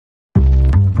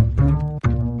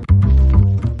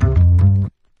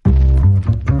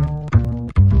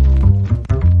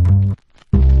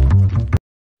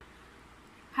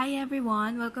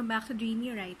everyone, welcome back to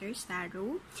Dreamy Writers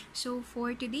Tarot. So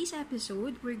for today's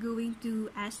episode, we're going to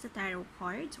ask the tarot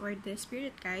cards or the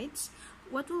spirit guides,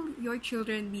 what will your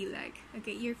children be like?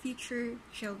 Okay, your future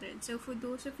children. So for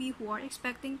those of you who are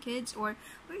expecting kids or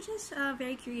we're just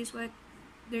very curious what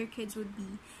their kids would be.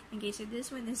 Okay, so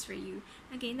this one is for you.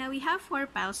 Okay, now we have 4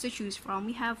 piles to choose from.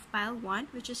 We have pile 1,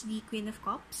 which is the Queen of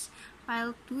Cups,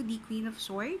 pile 2, the Queen of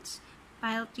Swords,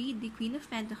 pile 3, the Queen of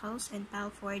Pentacles, and pile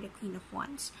 4, the Queen of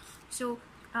Wands. So,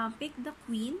 pick the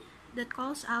Queen that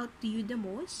calls out to you the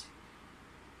most.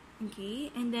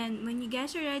 Okay, and then when you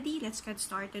guys are ready, let's get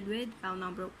started with pile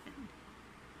number 1.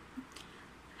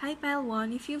 Hi, pile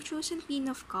 1. If you've chosen Queen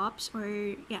of Cups,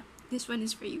 or yeah, this one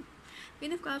is for you.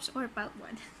 Queen of Cups or pile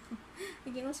 1.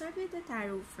 Okay, we'll start with the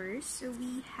tarot first. So,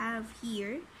 we have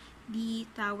here the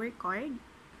Tower card.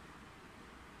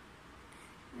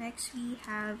 Next, we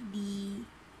have the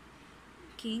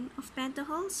King of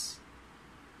Pentacles.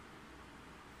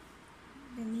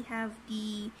 Then we have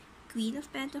the Queen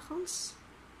of Pentacles.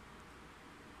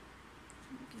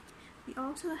 Okay. We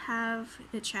also have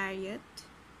the Chariot.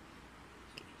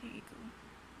 Okay, there you go.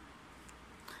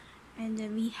 And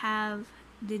then we have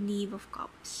the Knave of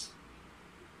Cups.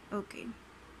 Okay.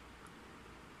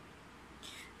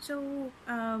 So,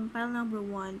 pile number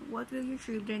 1, what will your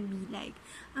children be like?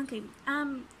 Okay,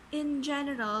 in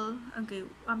general, okay,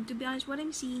 to be honest, what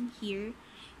I'm seeing here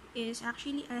is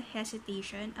actually a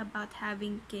hesitation about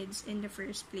having kids in the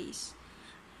first place.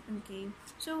 Okay,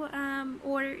 so,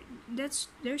 or there's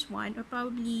one, or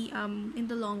probably, in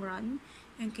the long run,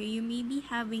 okay, you may be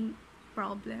having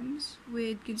problems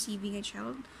with conceiving a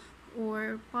child,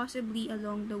 or possibly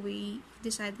along the way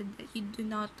decided that you do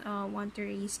not want to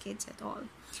raise kids at all.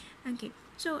 Okay,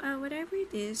 so whatever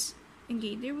it is,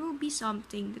 okay, there will be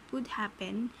something that would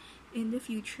happen in the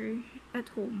future at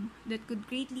home that could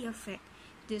greatly affect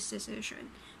this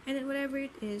decision. And then whatever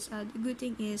it is, the good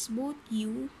thing is both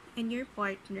you and your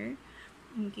partner,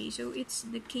 okay, so it's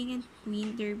the king and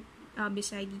queen, they're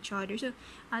beside each other. So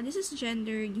this is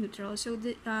gender neutral, so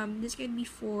this can be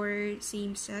for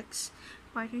same sex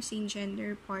partners, same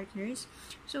gender partners.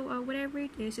 So whatever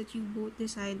it is that you both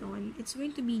decide on, it's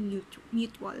going to be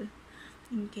mutual.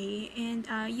 Okay, and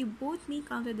you both may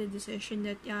come to the decision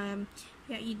that yeah,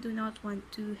 you do not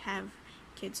want to have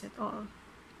kids at all.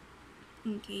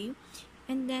 Okay,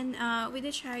 and then with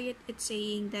the Chariot, it's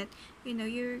saying that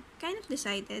you're kind of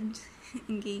decided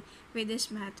okay, with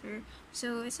this matter.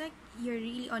 So it's like you're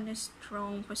really on a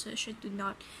strong position to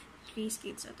not raise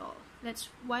kids at all. That's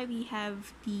why we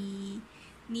have the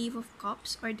Knave of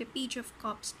Cups or the Page of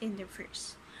Cups in the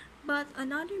verse. But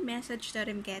another message that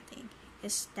I'm getting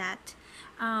is that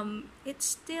it's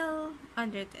still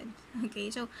unwritten.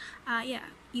 Okay, so yeah,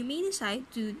 you may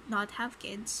decide to not have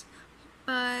kids,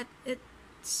 but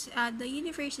it's the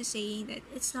universe is saying that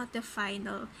it's not the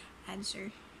final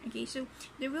answer. Okay, so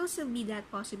there will still be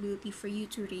that possibility for you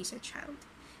to raise a child.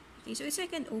 Okay, so it's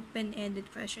like an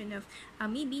open-ended question of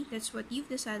maybe that's what you've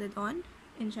decided on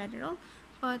in general,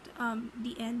 but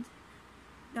the end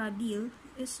deal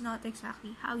is not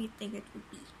exactly how you think it would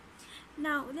be.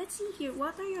 Now, let's see here,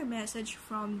 what are your message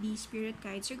from the spirit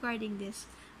guides regarding this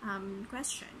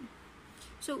question?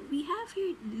 So, we have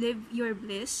here, live your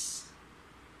bliss.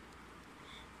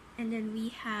 And then we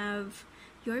have,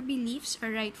 your beliefs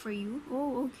are right for you.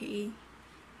 Oh, okay.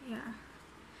 Yeah.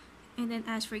 And then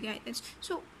ask for guidance.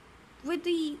 So, with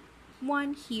the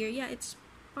one here, yeah, it's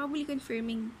probably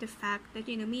confirming the fact that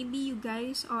maybe you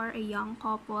guys are a young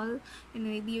couple and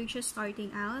maybe you're just starting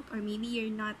out, or maybe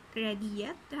you're not ready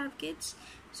yet to have kids.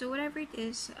 So whatever it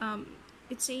is,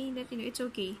 it's saying that it's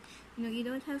okay. You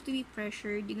don't have to be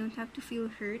pressured, you don't have to feel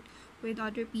hurt with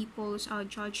other people's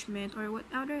judgment or what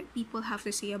other people have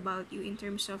to say about you in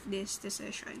terms of this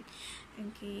decision.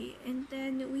 Okay, and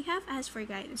then we have asked for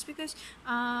guidance because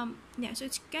yeah, so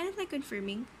it's kind of like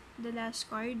confirming the last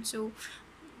card. So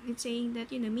it's saying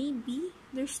that maybe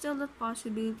there's still a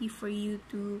possibility for you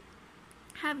to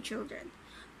have children.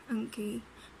 Okay,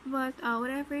 but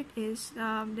whatever it is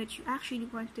that you actually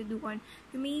want to do on,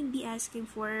 you may be asking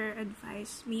for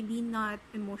advice, maybe not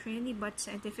emotionally but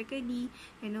scientifically.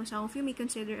 Some of you may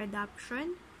consider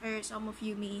adoption, or some of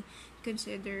you may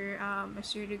consider a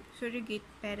surrogate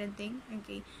parenting.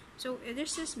 Okay, so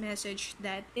there's this message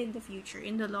that in the future,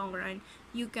 in the long run,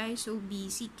 you guys will be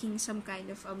seeking some kind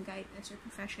of guidance or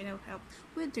professional help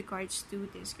with regards to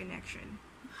this connection.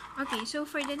 Okay, so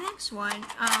for the next one,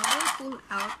 we'll pull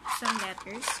out some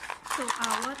letters. So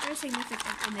what are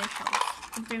significant initials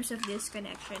in terms of this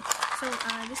connection? So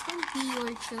this can be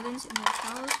your children's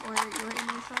initials or your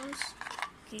initials.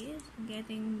 Okay, I'm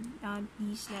getting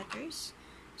these letters.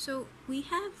 So we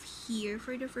have here,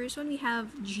 for the first one, we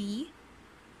have G.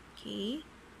 Okay.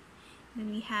 Then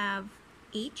we have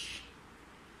H.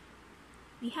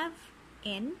 We have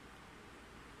N.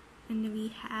 And then we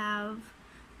have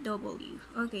W.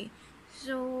 Okay.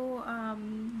 So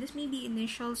this may be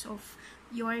initials of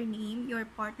your name, your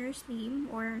partner's name,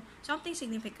 or something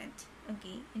significant.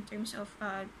 Okay, in terms of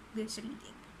this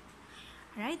reading.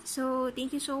 Alright, so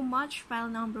thank you so much, file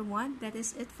number 1. That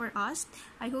is it for us.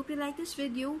 I hope you like this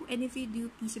video, and if you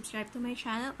do, please subscribe to my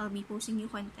channel. I'll be posting new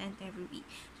content every week.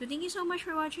 So thank you so much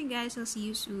for watching, guys. I'll see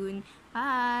you soon.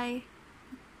 Bye!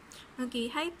 Okay,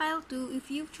 hi pile 2.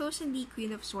 If you've chosen the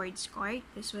Queen of Swords card,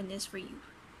 this one is for you.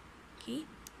 Okay,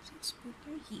 so let's put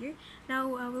her here. Now,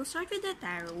 we'll start with the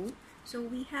tarot. So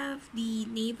we have the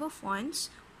Knave of Wands,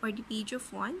 or the Page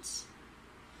of Wands.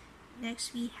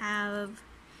 Next, we have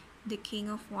the King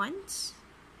of Wands.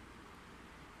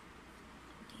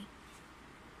 Okay.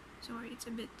 Sorry, it's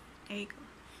a bit... There you go.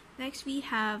 Next, we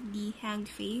have the Hanged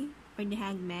Fae, or the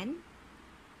Hanged Man.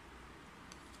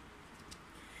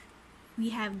 We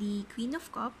have the Queen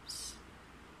of Cups.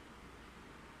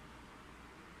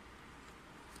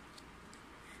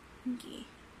 Okay.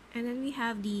 And then we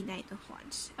have the Knight of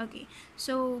Wands. Okay.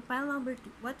 So, pile number 2.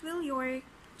 What will your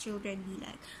children be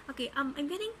like? Okay, I'm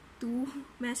getting 2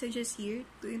 messages here,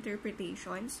 2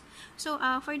 interpretations. So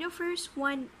for the first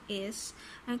one is,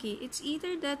 okay, it's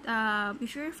either that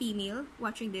if you're a female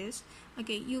watching this,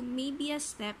 okay, you may be a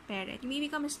step parent, you may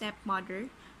become a stepmother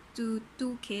to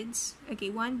 2 kids, okay,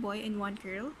 1 boy and 1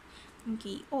 girl,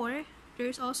 okay, or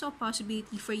there's also a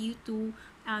possibility for you to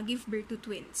give birth to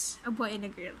twins, a boy and a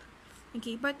girl.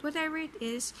 Okay, but whatever it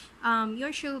is,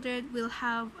 your children will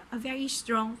have a very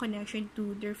strong connection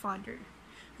to their father.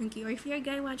 Okay, or if you're a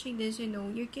guy watching this, you know,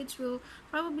 your kids will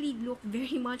probably look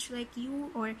very much like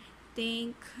you, or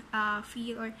think,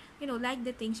 feel, or, you know, like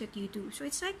the things that you do. So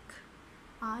it's like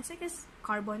a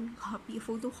carbon copy, a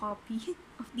photocopy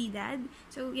of the dad.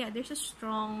 So yeah, there's a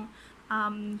strong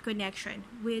connection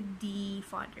with the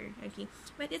father. Okay,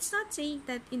 but it's not saying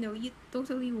that, you know, you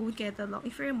totally won't get along.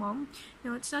 If you're a mom,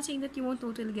 no, it's not saying that you won't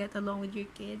totally get along with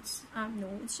your kids.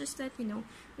 No, it's just that, you know,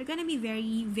 they're gonna be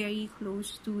very, very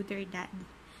close to their dad.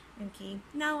 Okay,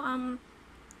 now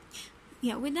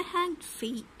yeah, with the Hanged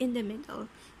Fae in the middle,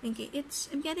 okay,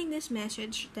 I'm getting this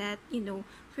message that, you know,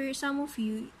 for some of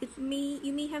you,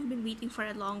 you may have been waiting for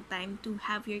a long time to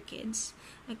have your kids.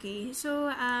 Okay,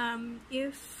 so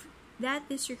if that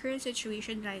is your current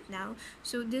situation right now,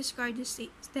 so this card is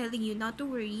telling you not to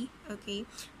worry. Okay,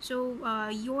 so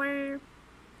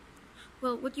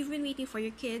what you've been waiting for,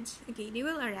 your kids, okay, they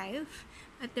will arrive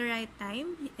at the right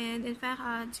time, and in fact,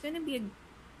 it's gonna be a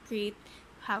great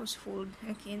household.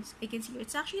 Okay, I can see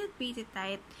it's actually a pretty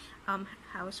tight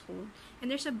household,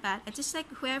 and there's a balance. It's like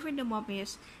whoever the mom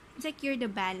is, it's like you're the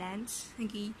balance.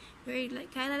 Okay, you're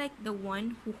like kind of like the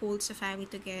one who holds the family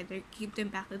together, keep them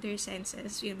back to their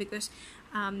senses, you know, because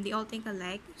they all think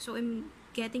alike. So I'm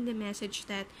getting the message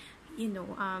that, you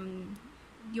know,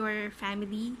 your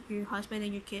family, your husband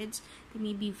and your kids, they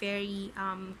may be very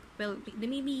they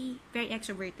may be very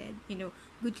extroverted, you know,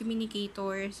 good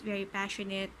communicators, very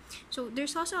passionate. So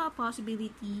there's also a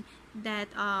possibility that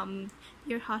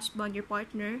your husband, your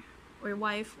partner or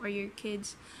wife, or your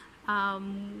kids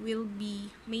will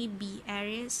be maybe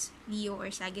Aries, Leo,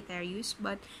 or Sagittarius,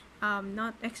 but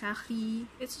not exactly.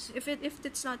 If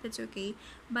it's not, that's okay.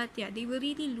 But yeah, they will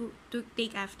really look to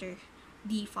take after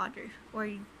the father or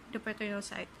the paternal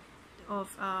side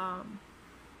of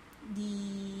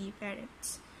the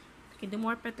parents. Okay, the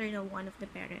more paternal one of the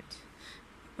parent.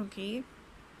 Okay,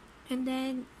 and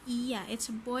then yeah, it's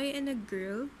a boy and a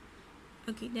girl.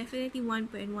 Okay, definitely 1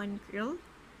 boy and 1 girl.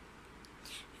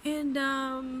 And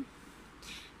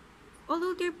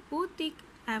although they're both take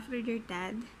after their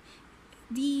dad,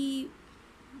 the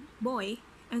boy,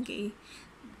 okay,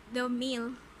 the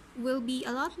male will be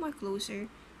a lot more closer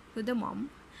to the mom,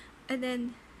 and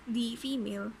then the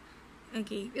female,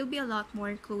 okay, will be a lot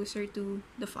more closer to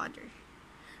the father.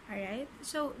 Alright,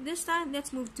 so this time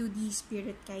let's move to the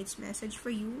spirit guides message for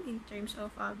you in terms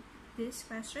of this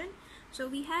question. So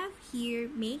we have here,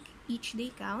 make each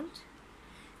day count,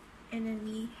 and then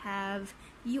we have,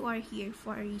 you are here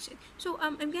for a reason. So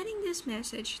I'm getting this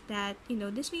message that, you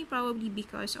know, this may probably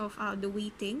because of the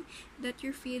waiting that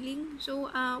you're feeling.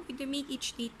 So with the make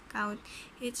each day count,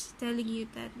 it's telling you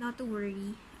that not to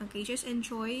worry. Okay, just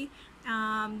enjoy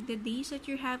the days that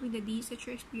you're having, the days that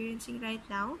you're experiencing right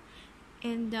now.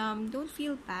 And don't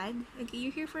feel bad. Okay,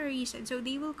 you're here for a reason. So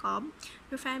they will come.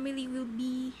 Your family will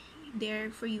be there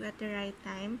for you at the right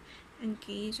time.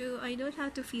 Okay, so I don't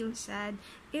have to feel sad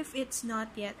if it's not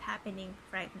yet happening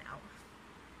right now.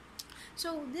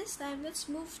 So this time, let's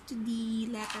move to the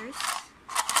letters.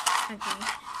 Okay.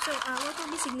 So what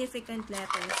will be significant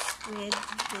letters with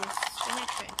this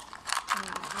connection?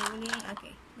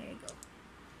 Okay, there you go.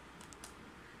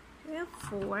 We have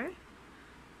 4.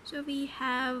 So we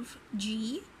have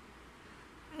G,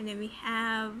 and then we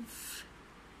have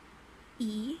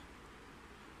E.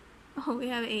 Oh, we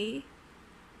have A,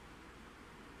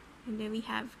 and then we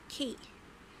have K.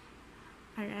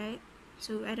 Alright,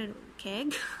 so I don't know,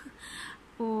 keg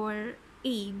or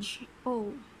age.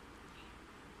 Oh,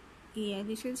 yeah,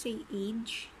 this will say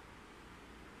age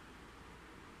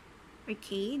or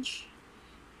cage.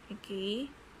 Okay,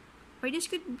 or this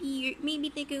could be maybe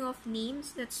thinking of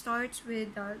names that starts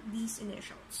with these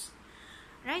initials.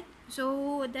 Right,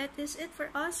 so that is it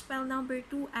for us, pile number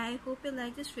 2. I hope you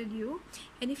like this video,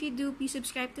 and if you do, please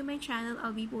subscribe to my channel.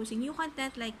 I'll be posting new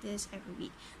content like this every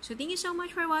week. So thank you so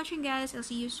much for watching, guys. I'll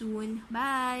see you soon.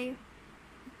 Bye.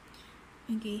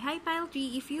 Okay, hi pile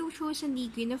 3. If you've chosen the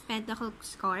Queen of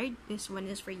Pentacles card, this one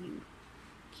is for you.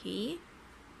 Okay,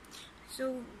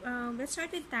 so let's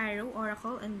start with Tarot,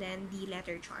 Oracle, and then the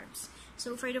letter charms.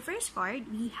 So for the first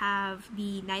card, we have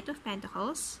the Knight of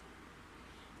Pentacles.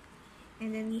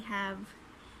 And then we have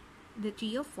the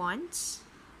Three of Wands.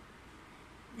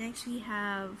 Next we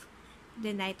have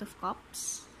the Knight of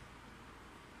Cups.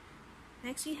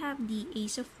 Next we have the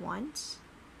Ace of Wands.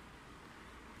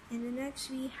 And then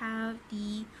next we have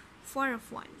the Four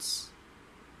of Wands.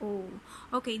 Oh,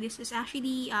 okay, this is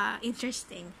actually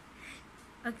interesting.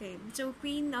 Okay, so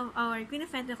Queen of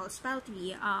Pentacles, pile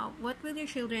 3, what will your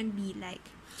children be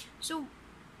like? So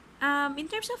in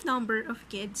terms of number of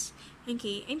kids,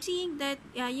 okay, I'm seeing that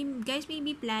you guys may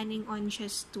be planning on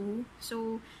just 2.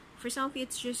 So for some of you,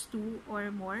 it's just 2 or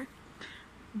more.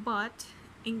 But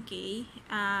okay,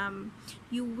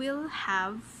 you will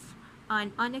have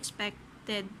an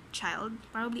unexpected child,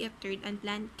 probably a third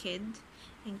unplanned kid.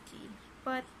 Okay,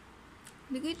 but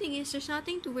the good thing is there's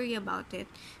nothing to worry about it.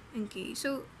 Okay,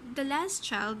 so the last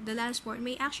child, the last born,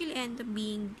 may actually end up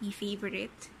being the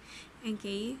favorite.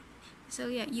 Okay. So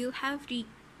yeah, you'll have 2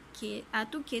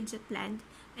 kids at planned,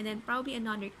 and then probably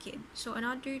another kid. So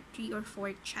another 3 or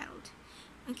 4 child.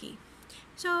 Okay.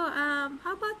 So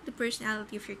how about the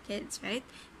personality of your kids, right?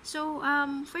 So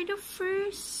for the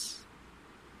first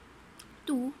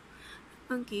 2,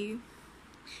 okay,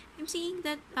 I'm seeing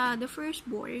that the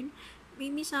firstborn may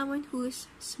be someone who's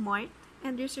smart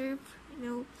and reserved.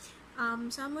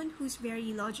 Someone who's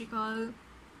very logical.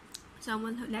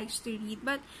 Someone who likes to read,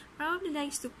 but probably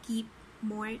likes to keep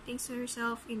more things to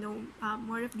herself,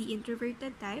 more of the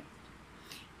introverted type.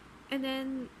 And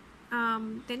then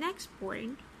the next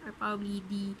born, or probably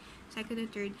the second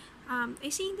and third, I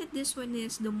think that this one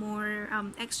is the more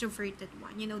extroverted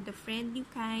one, the friendly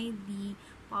kind, the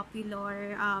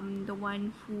popular, the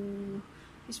one who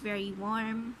is very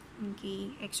warm,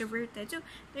 okay, extroverted. So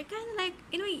they're kind of like,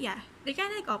 they're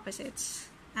kind of like opposites,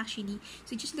 actually.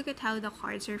 So just look at how the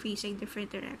cards are facing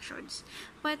different directions.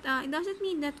 But it doesn't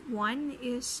mean that one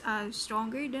is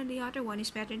stronger than the other, one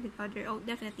is better than the other. Oh,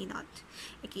 definitely not.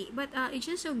 Okay, but it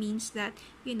just so means that,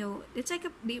 it's like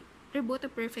they're both a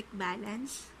perfect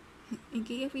balance,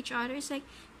 okay, of each other. It's like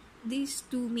these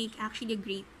two make actually a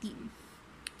great team.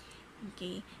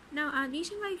 Okay, now the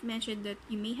reason why I've mentioned that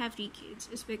you may have 3 kids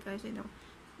is because,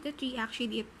 the 3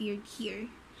 actually appeared here.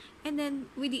 And then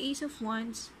with the Ace of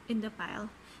Wands in the pile,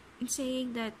 it's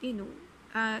saying that,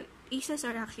 aces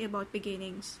are actually about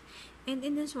beginnings. And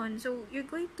in this one, so you're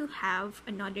going to have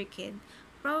another kid,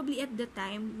 probably at the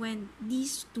time when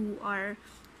these 2 are,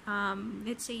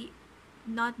 let's say,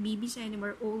 not babies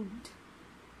anymore,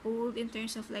 old in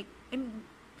terms of like, I'm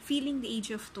feeling the age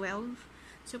of 12.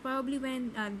 So probably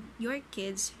when your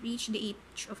kids reach the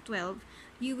age of 12,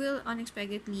 you will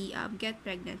unexpectedly get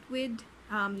pregnant with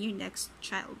your next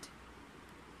child.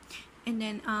 And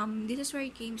then this is where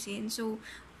it comes in. So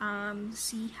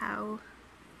see how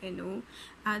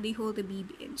they hold the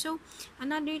baby in. So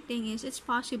another thing is, it's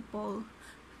possible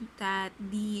that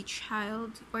the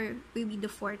child, or maybe the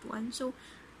 4th one, so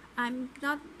I'm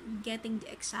not getting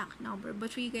the exact number,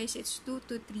 but for you guys it's 2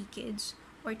 to 3 kids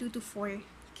or 2 to 4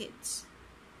 kids.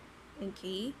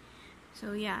 Okay,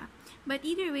 so yeah, but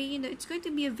either way, it's going to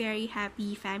be a very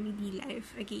happy family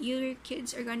life. Okay, your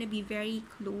kids are gonna be very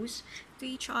close to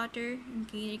each other.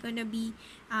 Okay, they're gonna be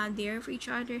there for each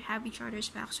other, have each other's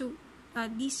back. So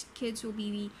these kids will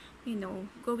be,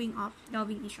 growing up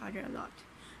loving each other a lot.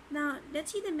 Now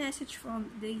let's see the message from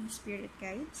the spirit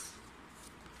guides.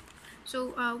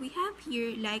 So we have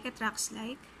here, like attracts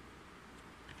like.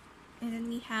 And then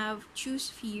we have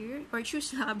choose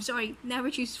love. Sorry, never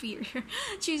choose fear.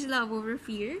 Choose love over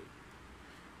fear.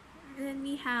 And then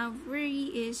we have worry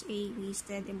is a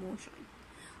wasted emotion.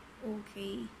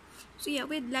 Okay. So yeah,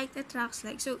 with like attracts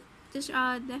like. So this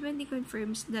definitely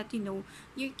confirms that, you know,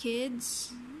 your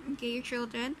kids, okay, your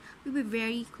children will be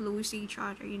very close to each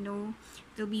other, you know.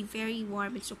 They'll be very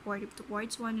warm and supportive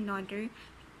towards one another.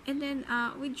 And then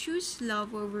we choose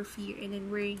love over fear, and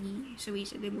then worry is a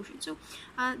wasted emotion. So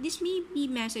this may be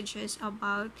messages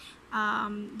about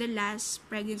the last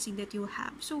pregnancy that you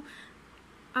have. So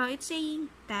it's saying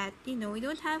that, you know, you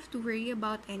don't have to worry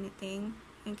about anything.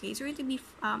 Okay, it's going to be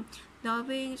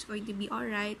loving, it's going to be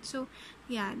alright. So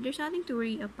yeah, there's nothing to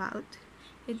worry about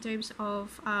in terms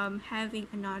of having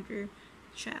another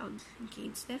child. Okay,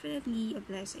 it's definitely a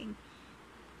blessing.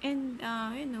 And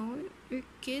you know, your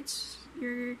kids,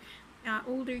 your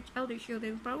elder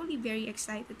children probably very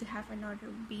excited to have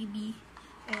another baby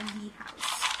in the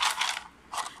house.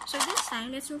 So this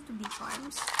time, let's move to the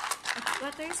charms. Okay,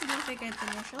 what are significant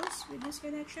initials with this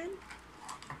connection?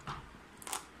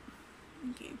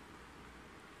 Okay.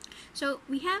 So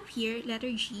we have here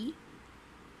letter G,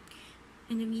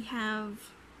 and then we have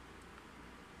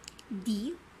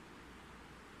D,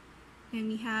 and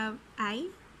we have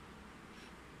I,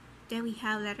 then we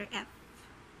have letter F.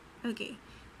 Okay.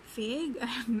 Fig,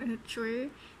 I'm not sure.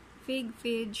 Fig,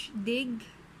 fidge, dig.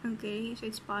 Okay, so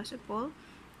it's possible.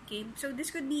 Okay, so this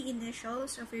could be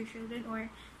initials of your children or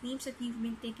names that you've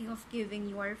been thinking of giving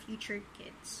your future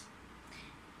kids,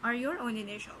 or your own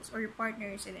initials or your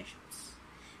partner's initials.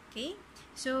 Okay,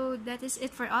 so that is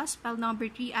it for us, pal number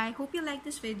 3. I hope you like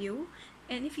this video,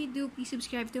 and if you do, please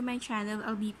subscribe to my channel.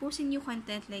 I'll be posting new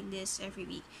content like this every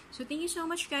week. So thank you so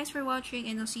much guys for watching,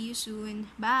 and I'll see you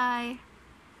soon. Bye!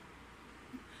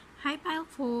 Hi pile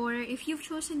 4, if you've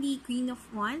chosen the Queen of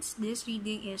Wands, this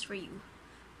reading is for you.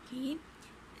 Okay,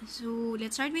 so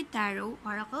let's start with Tarot,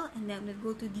 Oracle, and then we'll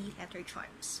go to the letter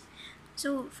charms.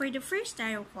 So for the first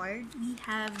tarot card, we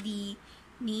have the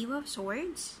Knave of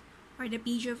Swords, or the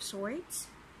Page of Swords.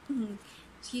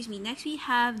 Excuse me. Next we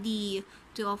have the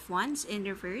Two of Wands in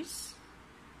reverse.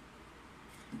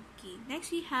 Okay,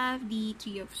 next we have the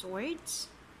Three of Swords.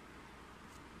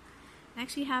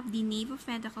 Next we have the Knave of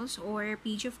Pentacles or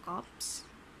Page of Cups.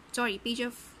 Sorry, Page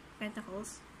of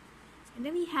Pentacles. And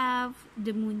then we have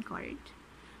the Moon card.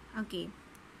 Okay.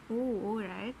 Oh,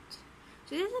 alright.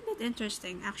 So this is a bit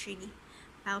interesting actually.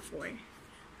 Pile 4.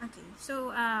 Okay,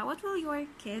 so what will your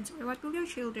kids or what will your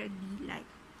children be like?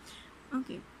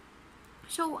 Okay.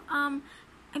 So I'm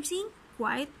seeing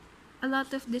quite a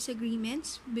lot of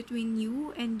disagreements between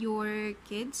you and your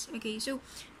kids. Okay, so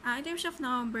in terms of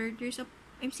number,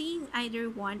 I'm seeing either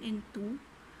 1 and 2,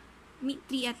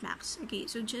 3 at max. Okay,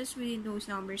 so just within those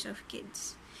numbers of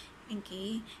kids.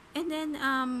 Okay, and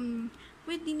then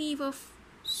with the Knave of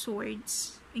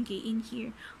Swords, okay, in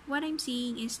here, what I'm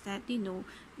seeing is that, you know,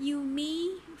 you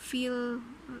may feel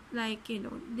like, you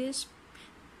know,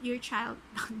 your child,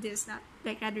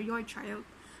 your child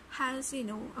has, you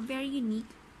know, a very unique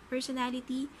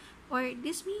personality, or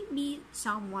this may be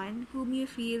someone whom you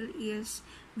feel is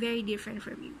very different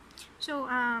from you. So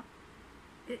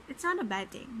it's not a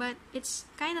bad thing, but it's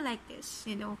kind of like this,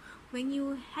 you know, when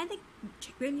you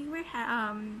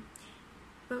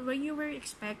were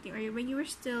expecting, or when you were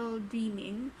still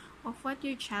dreaming of what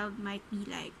your child might be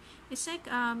like. It's like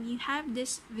you have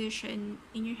this vision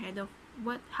in your head of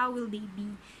how will they be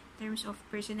in terms of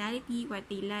personality, what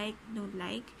they like, don't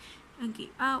like. Okay,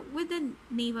 with the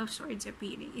Knave of Swords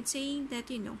appearing, it's saying that,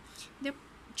 you know, the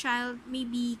child may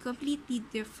be completely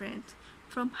different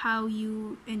from how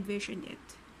you envisioned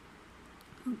it.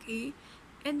 Okay,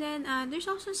 and then there's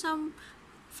also some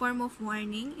form of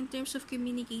warning in terms of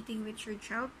communicating with your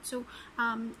child. So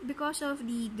because of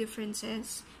the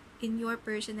differences in your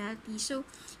personality, so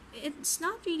it's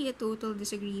not really a total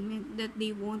disagreement that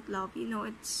they won't love you. No,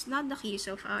 it's not the case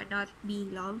of not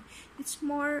being loved. It's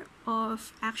more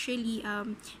of actually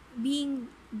being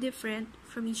different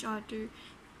from each other.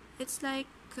 It's like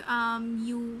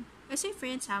let's say for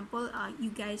example,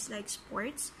 you guys like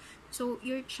sports, so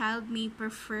your child may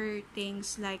prefer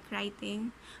things like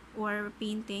writing or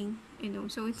painting, you know,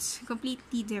 so it's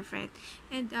completely different.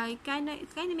 And it kind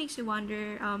of makes you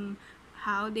wonder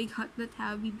how they got that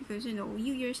hobby, because, you know,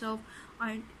 you yourself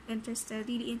aren't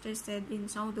really interested in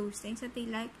some of those things that they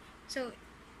like. So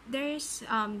there's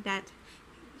that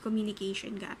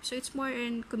communication gap. So it's more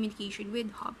in communication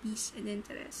with hobbies and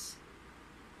interests.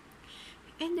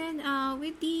 And then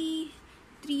with the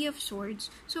Three of Swords,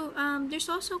 so there's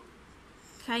also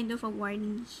kind of a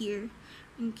warning here,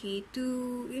 okay,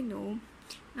 to, you know,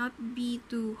 not be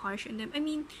too harsh on them. I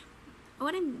mean,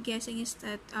 what I'm guessing is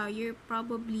that you're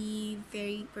probably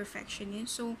very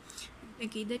perfectionist, so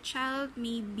Okay, the child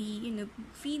may be,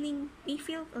 may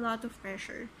feel a lot of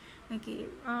pressure. Okay,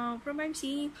 from what I'm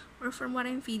seeing or from what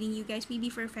I'm feeling, you guys may be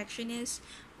perfectionists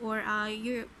or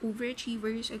you're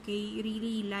overachievers. Okay, you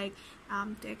really like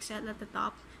to excel at the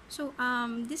top. So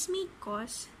this may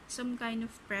cause some kind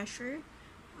of pressure,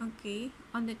 okay,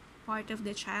 on the part of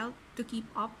the child to keep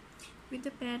up with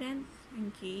the parent.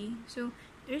 Okay, so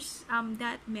there's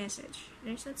that message.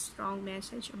 There's that strong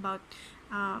message about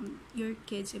your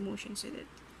kid's emotions with it.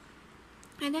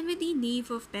 And then with the Knave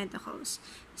of Pentacles,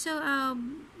 so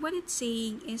what it's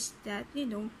saying is that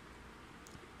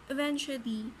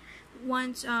eventually,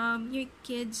 once your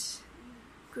kids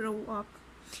grow up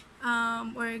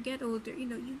or get older,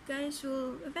 you guys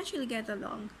will eventually get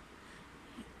along.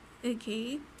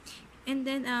 Okay, and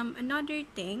then another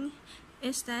thing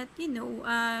is that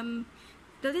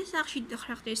that is actually the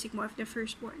characteristic more of the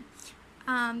firstborn.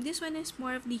 This one is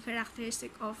more of the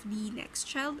characteristic of the next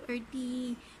child or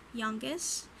the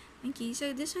youngest. Okay,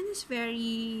 so this one is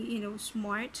very,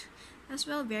 smart as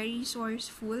well, very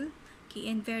resourceful, okay,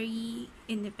 and very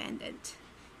independent.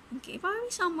 Okay, probably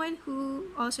someone who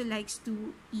also likes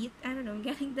to eat. I don't know,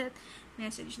 getting that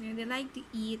message. They like to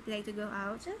eat, they like to go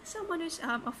out. So someone who's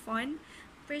a fun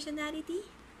personality,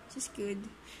 which is good.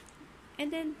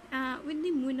 And then with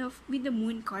the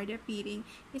moon card appearing,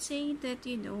 it's saying that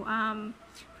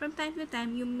from time to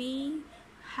time you may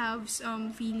have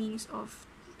some feelings of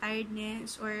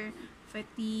tiredness or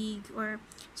fatigue or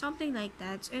something like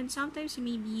that, and sometimes you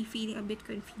may be feeling a bit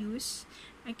confused,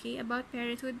 okay, about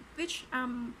parenthood, which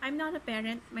I'm not a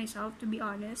parent myself, to be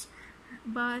honest,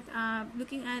 but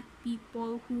looking at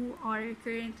people who are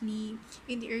currently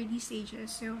in the early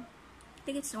stages, so I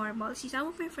think it's normal. See, some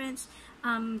of my friends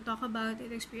talk about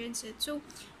it, experience it. So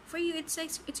for you, it's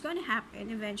like it's gonna happen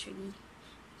eventually.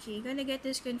 Okay, you're gonna get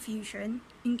this confusion.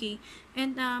 Okay,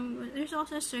 and there's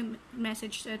also a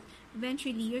message that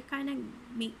eventually you're kind of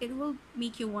it will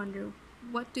make you wonder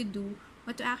what to do,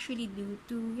 what to actually do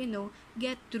to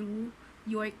get through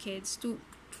your kids, to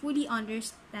fully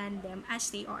understand them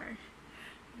as they are.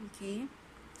 Okay,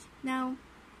 now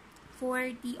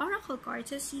for the oracle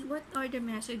cards, let's see what are the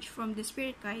message from the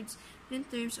spirit guides in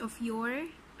terms of your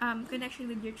connection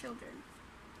with your children.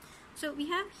 So we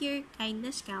have here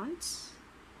kindness counts.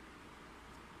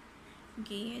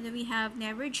 Okay, and then we have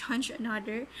never judge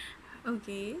another.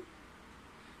 Okay,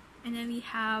 and then we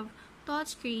have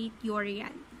thoughts create your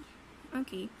reality.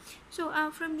 Okay, so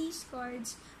from these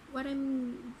cards, what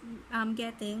I'm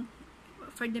getting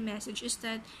for the message is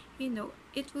that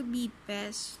it would be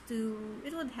best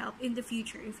it would help in the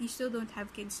future if you still don't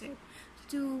have kids yet,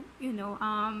 to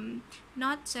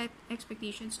not set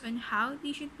expectations on how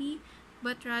they should be,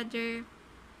 but rather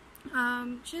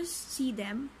just see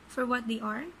them for what they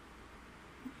are.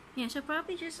 Yeah, so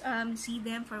probably just see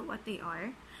them for what they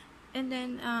are, and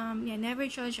then never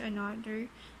judge another.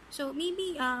 So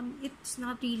maybe it's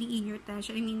not really in your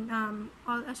intention. I mean,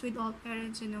 as with all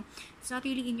parents, it's not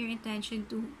really in your intention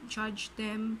to judge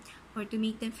them or to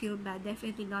make them feel bad.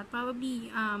 Definitely not. Probably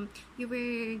you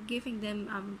were giving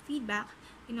them feedback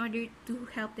in order to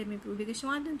help them improve, because you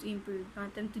want them to improve, you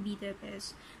want them to be the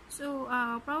best. So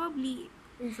probably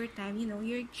over time,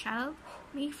 your child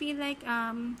may feel like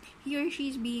he or she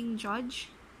is being judged.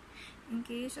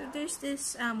 Okay, so there's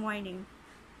this warning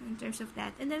in terms of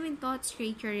that. And then when thoughts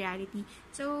create your reality,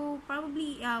 so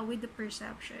probably with the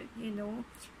perception,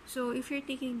 so if you're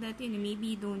thinking that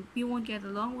maybe you won't get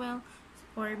along well,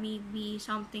 or maybe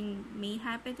something may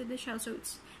happen to the child, so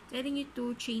it's telling you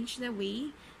to change the way,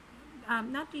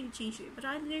 not really change it, but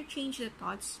rather change the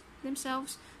thoughts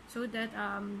themselves, so that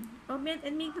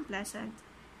and make them pleasant,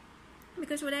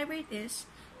 because whatever it is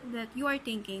that you are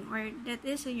thinking or that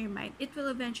is in your mind, it will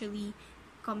eventually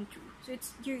come true. So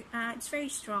it's very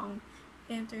strong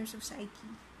in terms of psyche.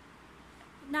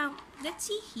 Now let's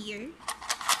see here.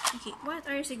 Okay, what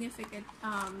are significant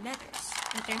letters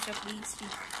in terms of these three?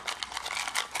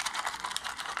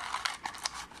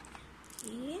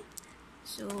 Okay,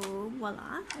 so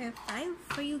voila, I have 5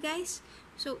 for you guys.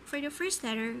 So for the first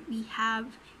letter, we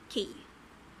have K.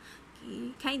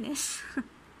 Okay, kindness.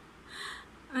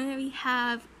 And then we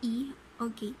have E.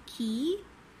 Okay, key.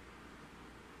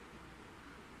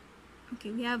 Okay,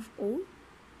 we have O.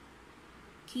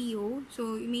 Kyo.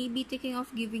 So you may be thinking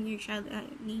of giving your child a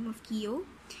name of Kyo.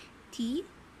 T.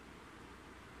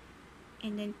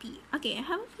 And then P. Okay, I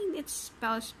have a feeling it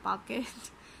spells pocket.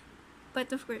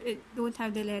 But of course, it don't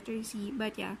have the letter C.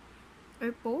 But yeah.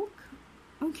 Or poke.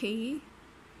 Okay.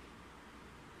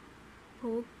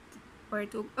 Poke. Or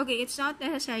to. Okay, it's not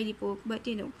necessarily poke, but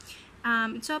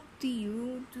it's up to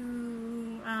you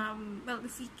to well,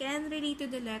 if we can relate to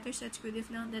the letters, that's good. If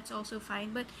not, that's also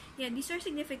fine. But yeah, these are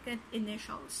significant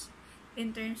initials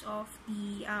in terms of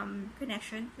the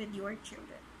connection with your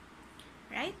children.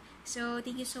 Right? So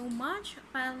thank you so much.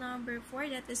 Pile number 4,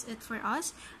 that is it for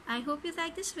us. I hope you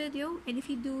like this video, and if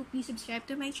you do, please subscribe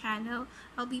to my channel.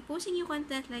 I'll be posting new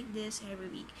content like this every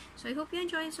week. So I hope you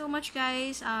enjoy so much,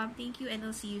 guys. Thank you, and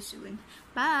I'll see you soon.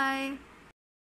 Bye!